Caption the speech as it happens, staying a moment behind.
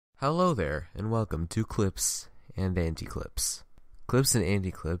Hello there, and welcome to Clips and Anti-Clips. Clips and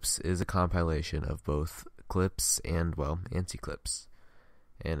Anti-Clips is a compilation of both clips and, well, anti-clips.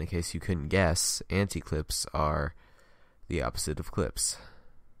 And in case you couldn't guess, anti-clips are the opposite of clips.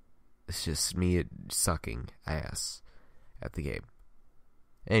 It's just me sucking ass at the game.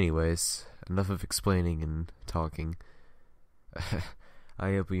 Anyways, enough of explaining and talking.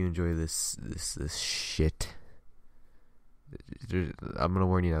 I hope you enjoy this shit. I'm gonna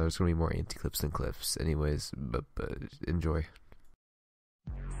warn you now, there's gonna be more anti-clips than clips. Anyways, but enjoy.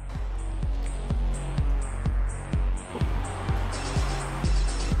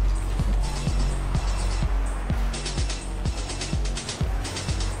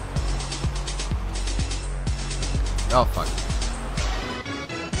 Oh fuck.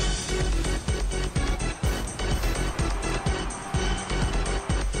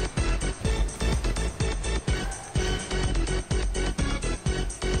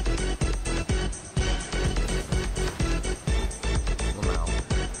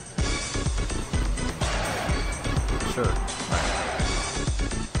 Sure.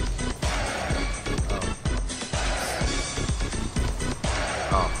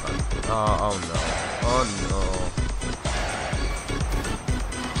 Oh fuck. Oh no. Oh no.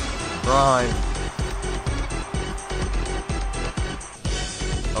 Run.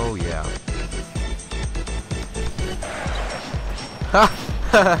 Oh yeah. Ha!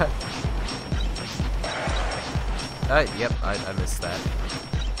 Yep, I missed that.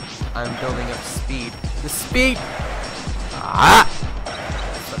 I'm building up speed. The speed! Ah!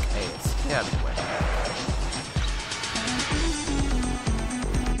 It's okay, get out of the way.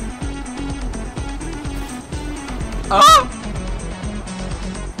 Oh!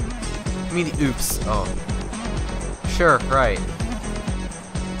 I mean, oops. Oh. Sure, right.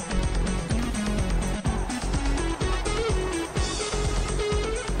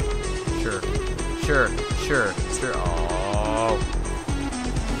 Sure. Oh.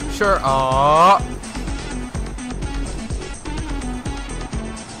 Sure. Oh.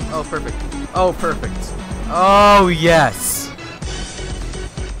 Oh, perfect. Oh, perfect. Oh, yes.